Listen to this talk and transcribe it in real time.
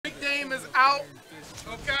out.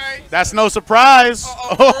 Okay. That's no surprise.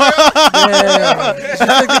 Yeah.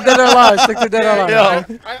 Stick to dead or alive. Stick to dead or alive.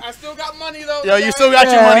 Yo. I still got money though. Yo, you still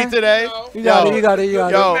got your money today. You got it. You got it. You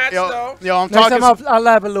got it. Yo, I'm next talking. time I'll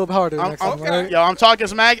lab a little harder. Next time, okay. right? Yo, I'm talking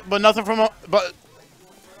smack, but nothing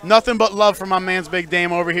but love for my man's Big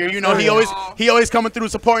Dame over here. You know, he always coming through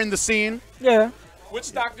supporting the scene. Yeah.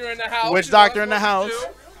 Witch Doctor in the house. Witch Doctor in the house.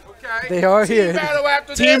 Okay. They are here.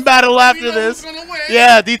 Team battle after this.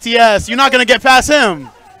 Yeah, DTS. You're not gonna get past him.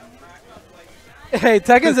 Hey,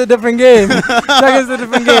 Tekken's a different game. Tekken's a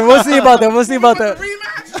different game. We'll see about that. We'll see about that.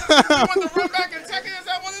 Rematch? You want the run back in Tekken? Is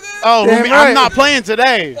that what it is? Oh, Damn right. I'm not playing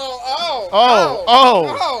today.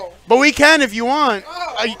 But we can if you want.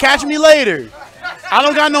 You catch me later. I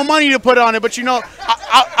don't got no money to put on it, but you know,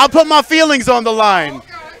 I'll put my feelings on the line. Okay.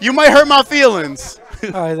 You might hurt my feelings. All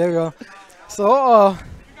right, there we go. So, you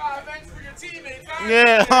got events for your teammates, huh?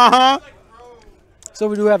 Yeah, so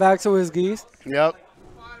we do have AxEL as geese. Yep.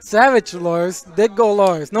 Savage Lars. Did go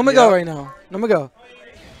Lars. No me go right now. No me go.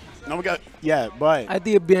 No, we got. Yeah, but At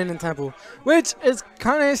the abandoned temple, which is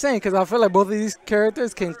kind of insane because I feel like both of these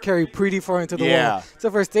characters can carry pretty far into the wall. So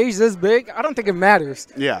for a stage this big, I don't think it matters.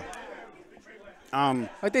 yeah.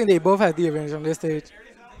 I think they both have the advantage on this stage.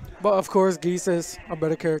 But of course, Geese is a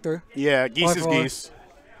better character. Yeah, Geese is Geese.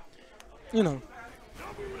 You know.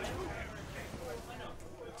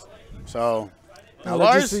 So, Now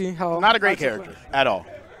Lars, see how not a great character at all.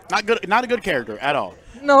 Not a good character at all.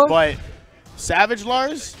 No. But Savage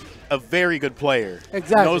Lars, a very good player.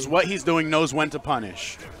 Exactly. Knows what he's doing, knows when to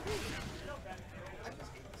punish.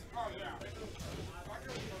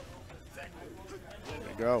 There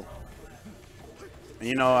we go.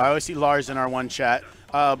 You know, I always see Lars in our one chat.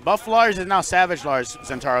 Buff Lars is now Savage Lars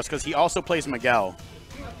Zentaros because he also plays Miguel.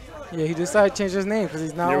 Yeah, he decided to change his name because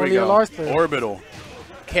he's not Here we only a go. Lars player. Orbital.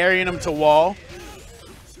 Carrying him to wall.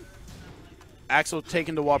 AxEL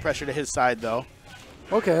taking the wall pressure to his side, though.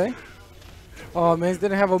 Okay. Oh, man, he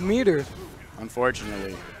didn't have a meter.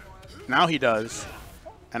 Unfortunately. Now he does.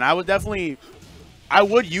 And I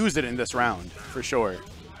would use it in this round, for sure.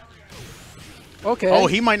 Okay. Oh,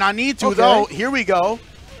 he might not need to, though. Here we go.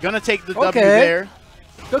 Gonna take the W Okay. there.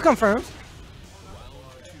 Good confirm.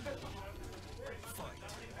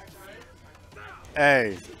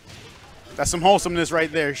 Hey. That's some wholesomeness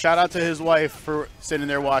right there. Shout out to his wife for sitting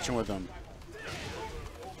there watching with him.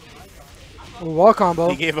 Wall combo.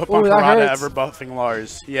 He gave up Ooh, on that Parada hurts. ever buffing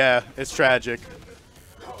Lars. Yeah, it's tragic.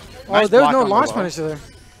 Oh, Nice there's block no on the launch wall. punisher there.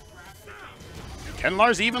 Can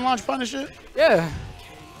Lars even launch punish it? Yeah.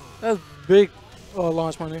 That's big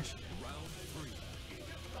launch punish.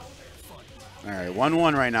 All right,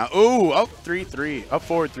 1-1 right now. Ooh, up 3-3. Up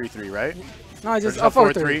forward 3-3, right? No, just Or up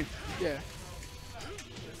is that 4-3. Yeah.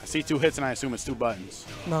 I see 2 hits and I assume it's 2 buttons.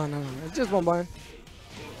 No. It's just one button.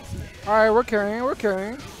 All right, we're carrying. We're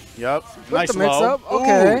carrying. Yep. With Nice the mix low. up.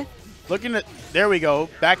 Okay. Ooh. Looking at, there we go.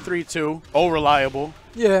 Back 3-2. Oh, reliable.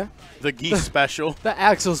 Yeah. The Geese special. The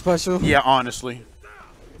AxEL special. Yeah, honestly.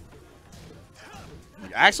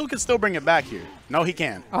 AxEL can still bring it back here. No, he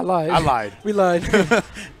can't. I lied. I lied. We lied.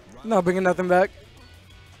 Not bringing nothing back.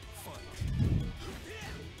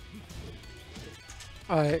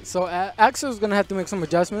 All right, so AxEL's going to have to make some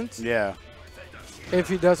adjustments. Yeah. If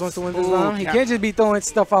he does want to win this Ooh, round. He can't just be throwing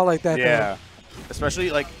stuff out like that. Yeah.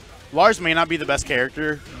 Especially, like, Lars may not be the best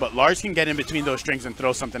character, but Lars can get in between those strings and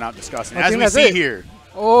throw something out disgusting. As we see here.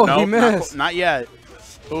 Oh, nope, he missed. Not yet.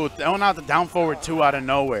 Ooh, throwing out the down forward 2 out of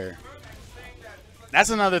nowhere. That's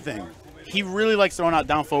another thing. He really likes throwing out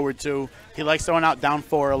down forward 2. He likes throwing out down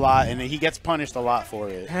 4 a lot, and he gets punished a lot for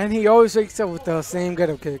it. And he always wakes up with the same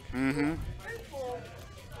get-up kick. Mm-hmm.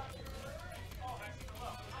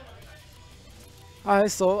 All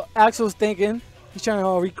right, so AxEL's thinking. He's trying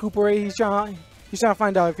to recuperate. He's trying to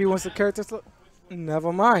find out if he wants the character.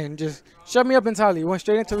 Never mind. Just shut me up entirely. You went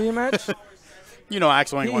straight into rematch? You know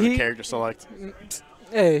AxEL ain't one of the character select.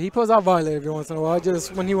 Hey, he pulls out Violet every once in a while,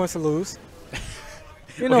 just when he wants to lose.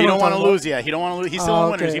 You know Well, he what don't I'm want to talking lose yet. He don't want to lose. He's still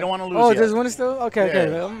in winners. He don't want to lose yet. just winning still? Okay,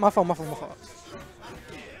 Yeah. okay. My fault.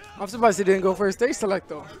 I'm surprised he didn't go for a stage select,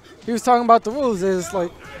 though. He was talking about the rules is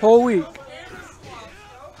like whole week.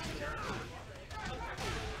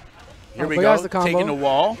 Here we but he go. has the combo. Taking the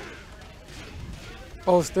wall.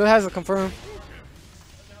 Oh, still has a confirm.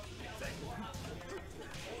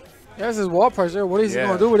 There's his wall pressure. What is he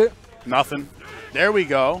going to do with it? Nothing. There we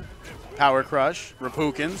go. Power crush.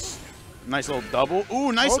 Repukins. Nice little double.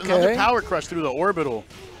 Ooh, nice. Okay. Another power crush through the orbital.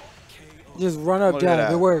 Just run up Look at jab.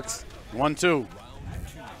 that. It works. 1-2.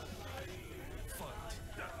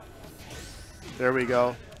 There we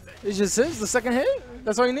go. It just is the second hit.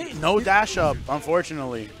 That's all you need. No dash up,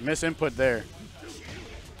 unfortunately. Miss input there.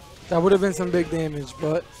 That would have been some big damage,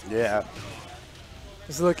 but Yeah.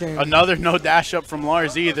 it's looking. Another no dash up from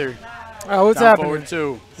Lars either. All right, what's Down happening? forward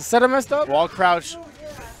 2. The setup messed up? Wall crouch.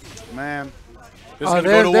 Man. This is Oh, going to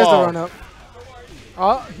there's go to the wall. run up.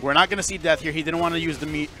 Oh, We're not going to see death here. He didn't want to use the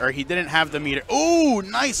meter, or he didn't have the meter. Ooh,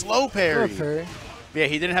 nice low parry. good parry. Yeah,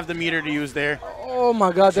 he didn't have the meter to use there. Oh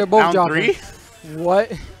my God, they're both Down dropping. 3. What?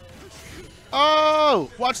 Oh,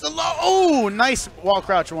 watch the low. Oh, nice wall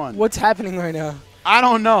crouch 1. What's happening right now? I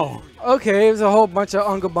don't know. Okay, it was a whole bunch of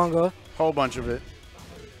unga bunga. Whole bunch of it.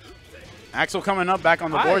 AxEL coming up back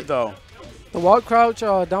on the board, though. The wall crouch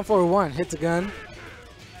down forward 1 hits again.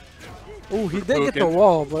 Ooh, he did get the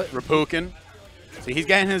wall, but Rapukin. See, he's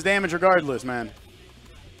getting his damage regardless, man.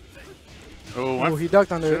 oh, he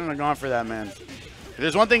ducked under Shouldn't it. have gone for that, man.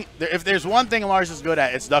 If there's one thing Lars is good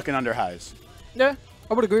at, it's ducking under highs. Yeah,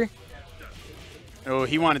 I would agree. Oh,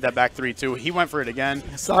 he wanted that back 3 too. He went for it again.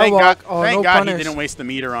 Sidewalk. Thank No God punish. he didn't waste the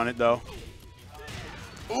meter on it though.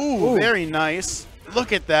 Ooh, very nice.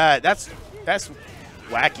 Look at that. That's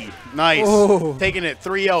wacky. Nice. Oh. Taking it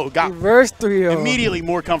 3-0. Got Reverse 3-0. immediately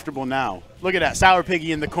more comfortable now. Look at that. Sour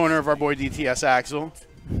Piggy in the corner of our boy DTS AxEL.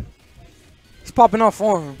 He's popping off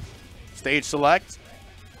for him. Stage select.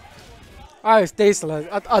 All right, stay select.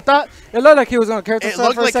 I thought it looked like he was on character It select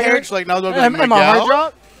looked for a like second. character like now look like Am I hard Miguel.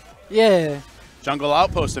 drop? Yeah. Jungle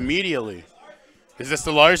outpost immediately. Is this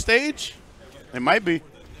the Lars stage? It might be.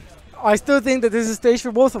 I still think that this is a stage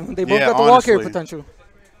for both of them. They both Yeah, got the wall carry honestly. potential.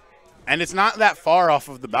 And it's not that far off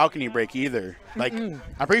of the balcony break either. Like, I'm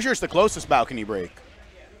pretty sure it's the closest balcony break.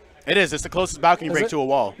 It is. It's the closest balcony break it? to a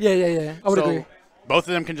wall. Yeah. I would agree. Both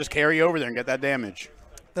of them can just carry over there and get that damage.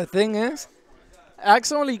 The thing is,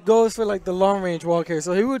 AxEL only goes for like the long range wall carry,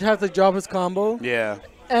 so he would have to drop his combo. Yeah.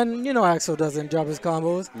 And you know AxEL doesn't drop his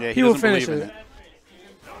combos. Yeah, he will doesn't finish believe in it.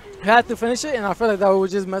 He had to finish it, and I feel like that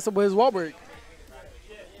would just mess up with his wall break.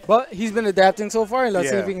 But he's been adapting so far, and let's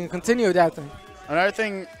see if he can continue adapting. Another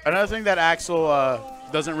thing that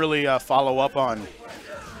AxEL doesn't really follow up on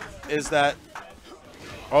is that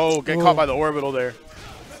get caught by the orbital there.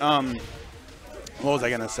 What was I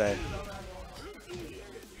gonna say?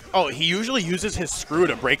 Oh, he usually uses his screw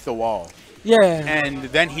to break the wall. Yeah. And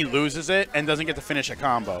then he loses it and doesn't get to finish a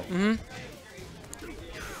combo.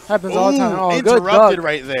 Happens all the time. Oh, interrupted good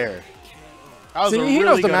right there. That was See, a he really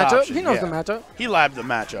knows the good matchup. option. He knows the matchup. He labbed the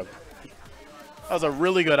matchup. That was a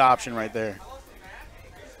really good option right there.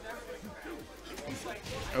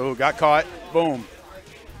 Oh, got caught. Boom.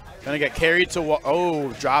 Gonna get carried to wall.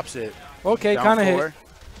 Oh, drops it. Okay, Down kind of 4. hit.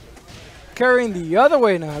 Carrying the other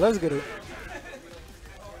way now. Let's get it.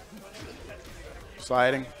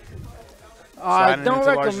 Sliding. I Sliding don't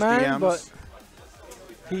into Lars's recommend, DMs.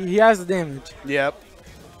 but he has the damage. Yep.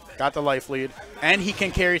 Got the life lead. And he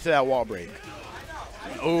can carry to that wall break.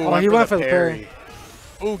 Ooh, Oh, he went for the parry.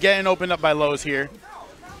 Ooh, getting opened up by lows here.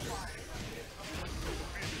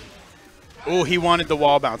 Ooh, he wanted the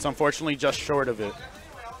wall bounce. Unfortunately, just short of it.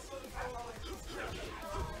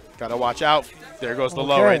 Gotta watch out. There goes the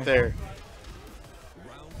low right there.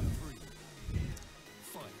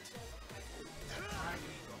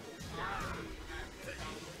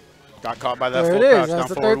 Got caught by that There full it crouch is. down That's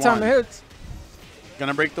the forward third time 1. it hits.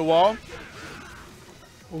 Gonna break the wall.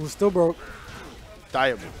 Ooh, still broke.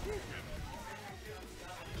 Diable.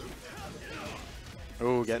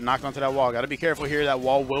 Ooh, getting knocked onto that wall. Got to be careful here. That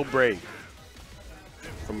wall will break.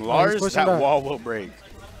 From Lars, that back. wall will break.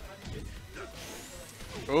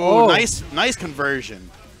 Ooh, Oh. nice conversion.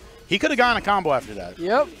 He could have gotten a combo after that.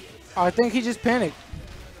 Yep. I think he just panicked.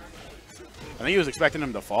 I think he was expecting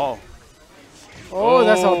him to fall. Oh,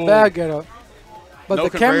 that's a Oh. bad get up. But No the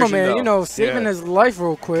conversion, cameraman, though. you know, saving Yeah. his life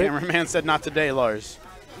real quick. Cameraman said not today, Lars.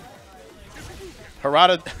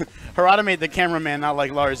 Harada made the cameraman not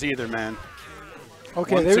like Lars either, man.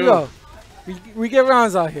 Okay, 1-2. there we go. We get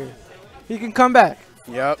rounds out here. He can come back.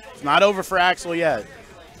 Yep. It's not over for AxEL yet.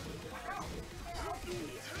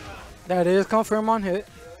 That is confirm on hit.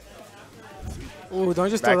 Ooh, don't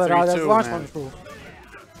just throw Back that out. That's 3-2, launch man. punish rule.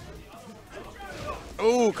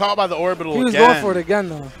 Ooh, caught by the orbital He was again. going for it again,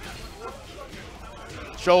 though.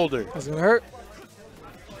 Shoulder. That's going to hurt.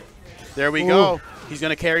 There we Ooh. go. He's going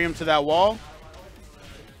to carry him to that wall.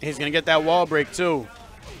 He's going to get that wall break, too.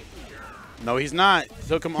 No, he's not.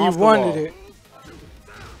 Took him He off the wall. wanted it.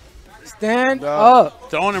 Stand up.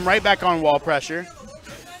 Throwing him right back on wall pressure.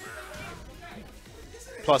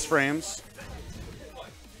 Plus frames.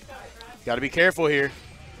 Got to be careful here.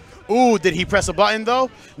 Ooh, did he press a button, though?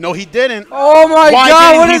 No, he didn't. Oh, my Why God.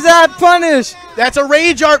 didn't What he- is that punish? That's a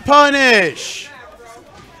Rage Art punish.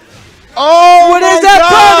 Oh, What is my that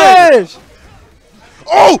God. punish?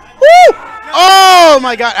 Oh, woo! Oh,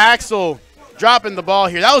 my God. AxEL dropping the ball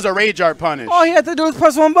here. That was a Rage Art punish. All he had to do was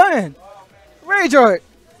press one button. Rage Art.